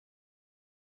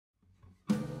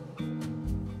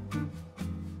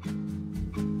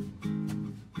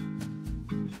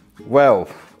Well,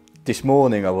 this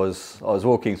morning I was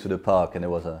walking through the park and there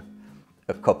was a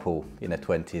couple in their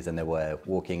 20s and they were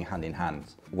walking hand in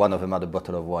hand. One of them had a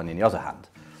bottle of wine in the other hand,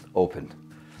 opened.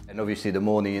 And obviously the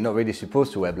morning you're not really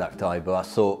supposed to wear black tie, but I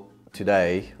thought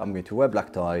today I'm going to wear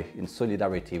black tie in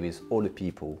solidarity with all the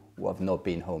people who have not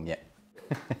been home yet.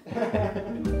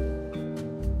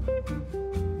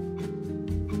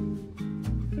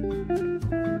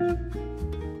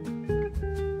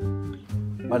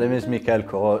 My name is Mickael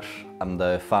Korausch. I'm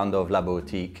the founder of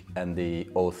Bowtique and the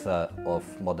author of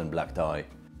Modern Black Tie.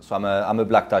 So I'm a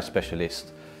black tie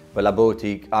specialist, but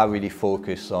Bowtique, I really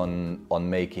focus on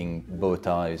making bow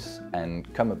ties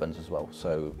and cummerbunds as well,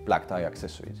 so black tie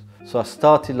accessories. So I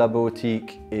started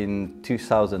Bowtique in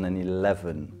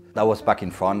 2011. That was back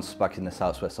in France, back in the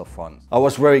southwest of France. I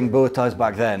was wearing bow ties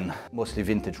back then, mostly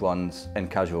vintage ones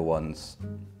and casual ones.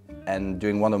 And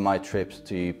during one of my trips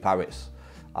to Paris,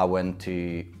 I went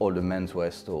to all the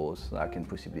menswear stores that I can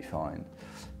possibly find,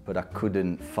 but I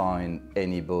couldn't find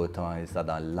any bow ties that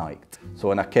I liked. So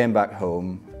when I came back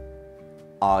home,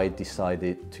 I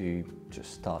decided to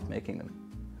just start making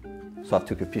them. So I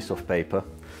took a piece of paper,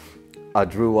 I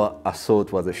drew what I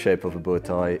thought was the shape of a bow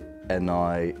tie, and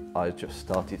I just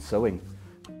started sewing.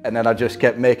 And then I just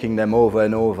kept making them over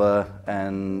and over,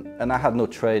 and I had no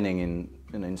training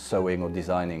in sewing or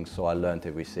designing, so I learned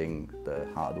everything the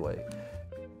hard way.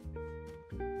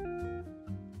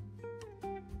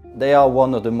 They are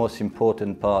one of the most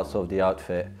important parts of the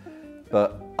outfit,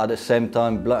 but at the same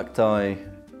time, black tie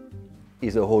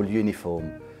is a whole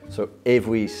uniform. So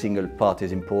every single part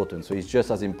is important. So it's just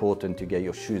as important to get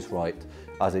your shoes right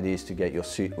as it is to get your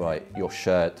suit right, your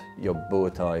shirt, your bow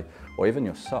tie, or even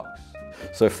your socks.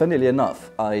 So funnily enough,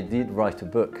 I did write a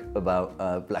book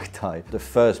about black tie. The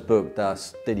first book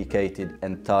that's dedicated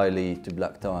entirely to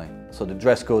black tie. So the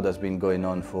dress code has been going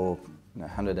on for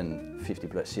 150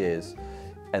 plus years.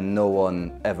 And no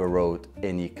one ever wrote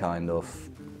any kind of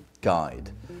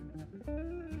guide.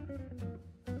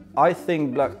 I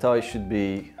think black tie should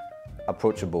be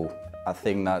approachable. I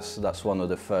think that's one of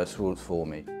the first rules for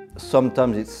me.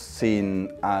 Sometimes it's seen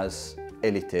as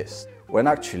elitist, when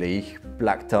actually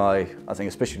black tie, I think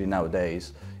especially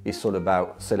nowadays, is all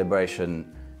about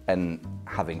celebration and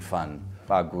having fun.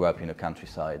 I grew up in the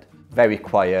countryside. Very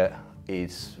quiet,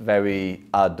 it's very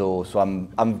outdoors, so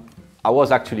I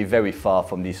was actually very far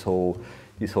from this whole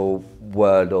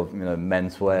world of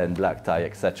menswear and black tie,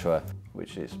 etc.,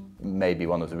 which is maybe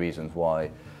one of the reasons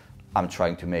why I'm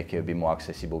trying to make it a bit more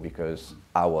accessible, because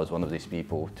I was one of these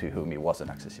people to whom it wasn't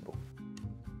accessible.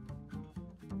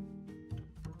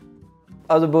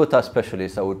 As a bow tie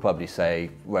specialist, I would probably say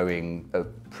wearing a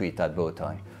pre-tied bow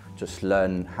tie. Just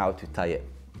learn how to tie it.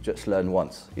 Just learn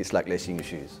once. It's like lacing your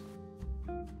shoes.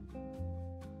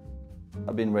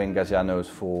 I've been wearing Gazianos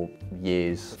for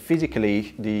years.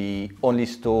 Physically, the only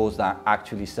stores that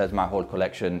actually sells my whole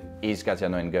collection is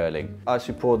Gaziano Girling. I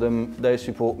support them, they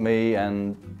support me,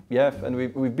 and yeah, and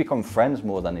we've become friends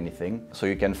more than anything. So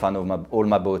you can find all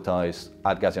my bow ties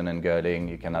at Gaziano Girling.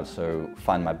 You can also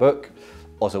find my book.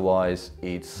 Otherwise,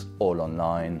 it's all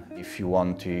online. If you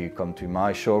want to come to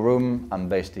my showroom, I'm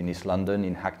based in East London,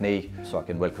 in Hackney, so I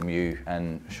can welcome you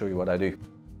and show you what I do.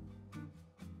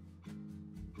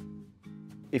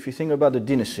 If you think about the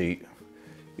dinner suit,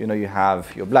 you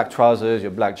have your black trousers,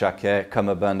 your black jacket,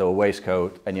 cummerbund or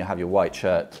waistcoat, and you have your white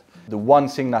shirt. The one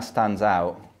thing that stands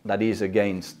out that is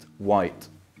against white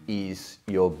is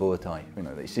your bow tie.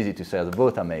 It's easy to say as a bow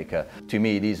tie maker. To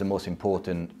me, it is the most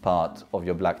important part of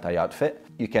your black tie outfit.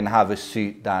 You can have a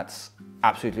suit that's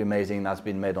absolutely amazing, that's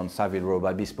been made on Savile Row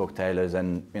by bespoke tailors,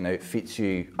 and it fits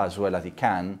you as well as it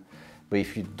can. But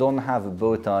if you don't have a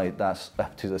bow tie that's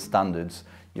up to the standards,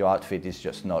 your outfit is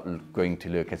just not going to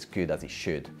look as good as it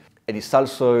should. And it's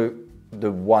also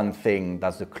the one thing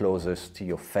that's the closest to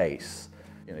your face.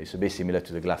 It's a bit similar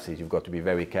to the glasses. You've got to be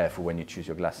very careful when you choose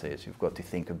your glasses. You've got to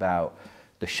think about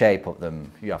the shape of them.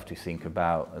 You have to think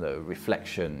about the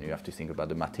reflection. You have to think about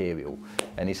the material.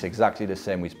 And it's exactly the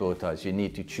same with bow ties. You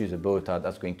need to choose a bow tie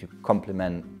that's going to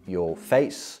complement your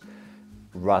face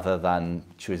rather than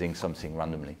choosing something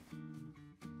randomly.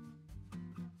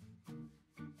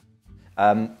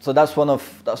 So that's one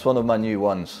of my new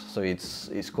ones. So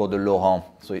it's called the Laurent.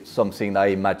 So it's something that I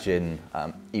imagine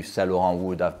Yves Saint Laurent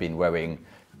would have been wearing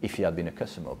if he had been a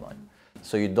customer of mine.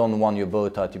 So you don't want your bow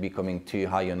tie to be coming too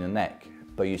high on your neck,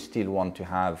 but you still want to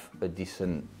have a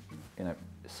decent,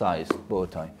 sized bow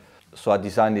tie. So I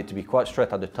designed it to be quite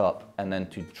straight at the top and then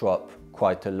to drop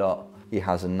quite a lot. It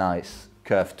has a nice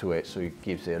curve to it, so it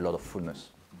gives it a lot of fullness.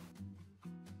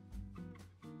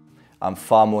 I'm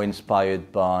far more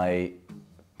inspired by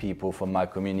people from my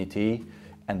community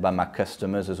and by my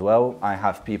customers as well. I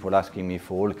have people asking me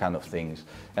for all kind of things,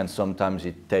 and sometimes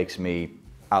it takes me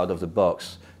out of the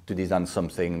box to design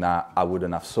something that I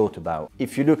wouldn't have thought about.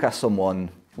 If you look at someone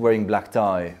wearing black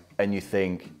tie and you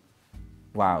think,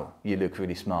 wow, you look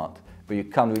really smart, but you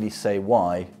can't really say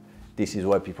why, this is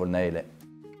where people nail it.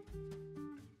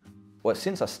 Well,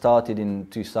 since I started in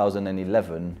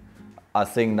 2011, I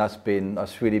think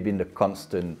that's really been the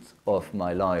constant of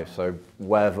my life. So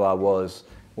wherever I was,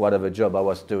 whatever job I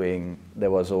was doing, there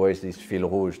was always this fil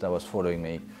rouge that was following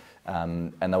me,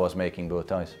 and I was making bow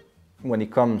ties. When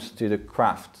it comes to the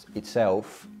craft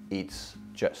itself, it's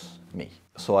just me.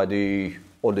 So I do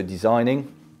all the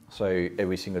designing, so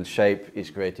every single shape is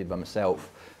created by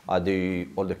myself. I do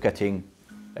all the cutting,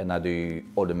 and I do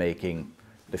all the making,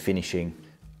 the finishing.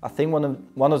 I think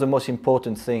one of the most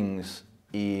important things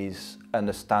is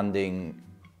understanding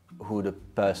who the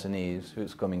person is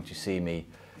who's coming to see me.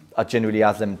 I generally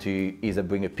ask them to either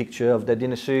bring a picture of their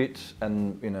dinner suit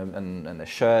and a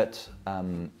shirt,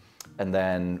 and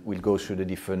then we'll go through the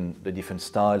different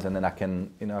styles, and then I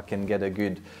can get a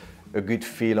good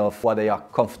feel of what they are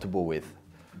comfortable with.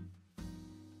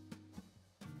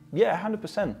 Yeah,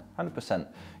 100%, 100%.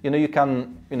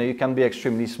 You can be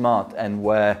extremely smart and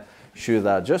wear shoes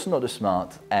that are just not as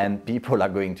smart, and people are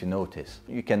going to notice.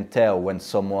 You can tell when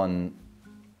someone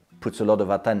puts a lot of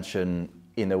attention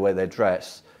in the way they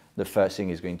dress, the first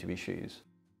thing is going to be shoes.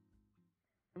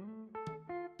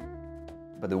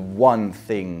 But the one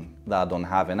thing that I don't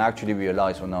have, and I actually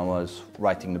realized when I was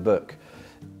writing the book,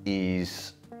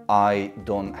 is I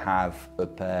don't have a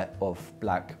pair of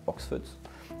black Oxfords.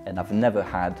 And I've never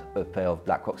had a pair of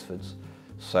black Oxfords.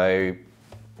 So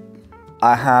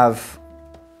I have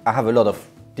a lot of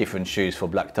different shoes for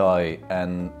black tie,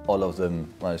 and all of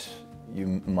them, as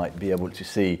you might be able to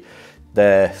see,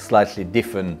 they're slightly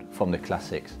different from the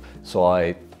classics. So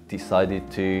I decided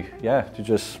to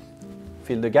just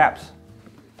fill the gaps.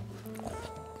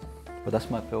 But that's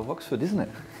my pair of Oxford, isn't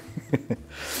it?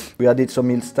 We added some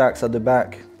heel stacks at the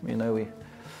back.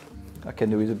 I can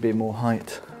do with a bit more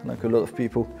height, like a lot of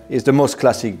people. It's the most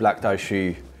classic black tie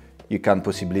shoe you can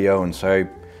possibly own. So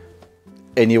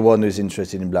anyone who's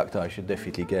interested in black tie should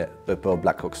definitely get a pair of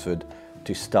black Oxford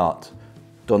to start.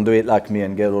 Don't do it like me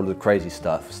and get all the crazy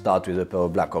stuff. Start with a pair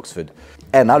of black Oxford.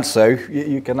 And also,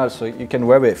 you can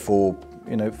wear it for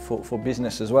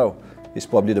business as well. It's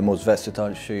probably the most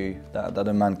versatile shoe that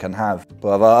a man can have.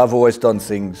 But I've always done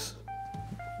things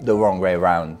the wrong way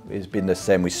around. It's been the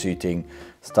same with suiting.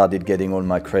 Started getting all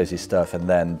my crazy stuff, and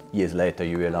then years later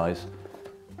you realize,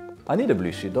 I need a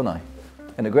blue suit, don't I?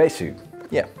 And a grey suit.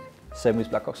 Yeah, same with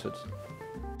black Oxfords.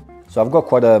 So I've got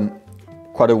quite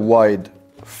a wide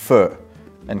foot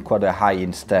and quite a high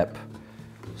instep.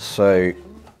 So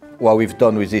what we've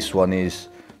done with this one is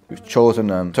we've chosen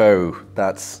a toe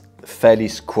that's fairly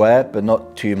square, but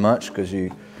not too much, because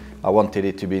I wanted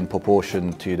it to be in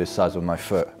proportion to the size of my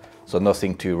foot. So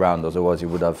nothing too round, otherwise it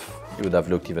would have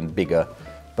looked even bigger,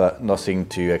 but nothing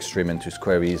too extreme and too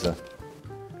square either.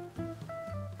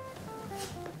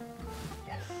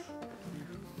 Yes.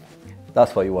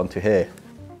 That's what you want to hear.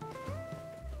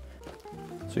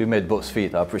 So you made both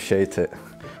feet, I appreciate it.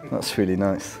 That's really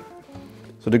nice.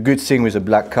 So the good thing with a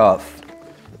black calf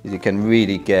is you can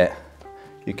really get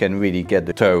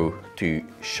the toe to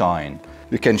shine.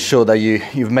 You can show that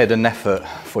you've made an effort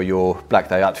for your black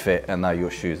tie outfit, and now your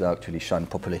shoes actually shine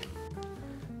properly.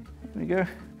 There we go.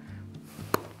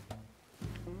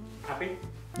 Happy?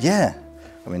 Yeah,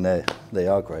 I mean they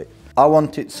are great. I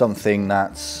wanted something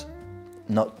that's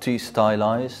not too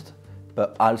stylized,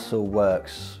 but also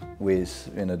works with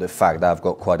the fact that I've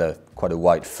got quite a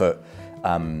wide foot,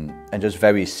 and just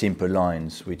very simple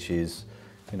lines, which is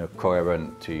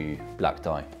coherent to black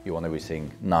tie. You want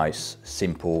everything nice,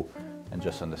 simple, and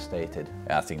just understated.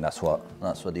 And I think that's what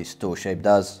this toe shape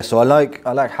does. So I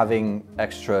like having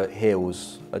extra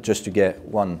heels just to get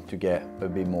a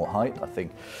bit more height. I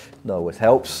think that always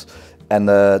helps. And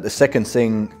the second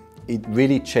thing, it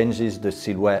really changes the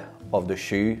silhouette of the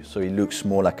shoe, so it looks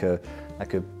more like a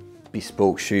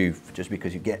bespoke shoe, just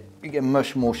because you get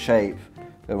much more shape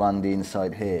around the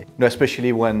inside here.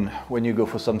 Especially when you go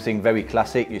for something very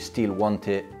classic, you still want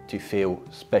it to feel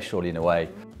special in a way.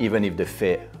 Even if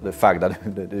the fact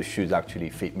that the shoes actually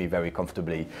fit me very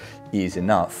comfortably is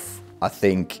enough, I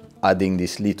think adding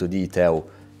this little detail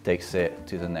takes it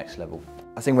to the next level.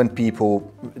 I think when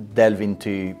people delve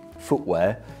into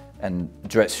footwear and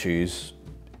dress shoes,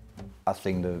 I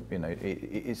think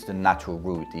it's the natural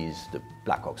route is the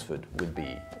black Oxford would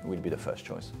be the first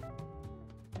choice.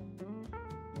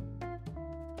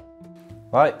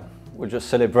 Right, we'll just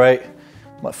celebrate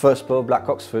my first pair of black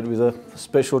Oxford with a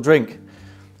special drink.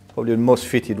 Probably the most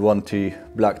fitted one to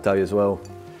black tie as well.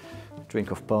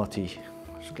 Drink of party,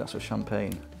 just a glass of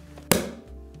champagne.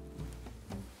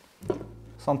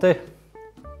 Santé!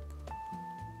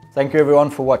 Thank you everyone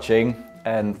for watching,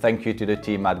 and thank you to the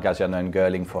team at Gaziano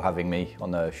Girling for having me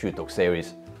on the Shoe Talk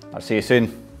series. I'll see you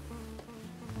soon.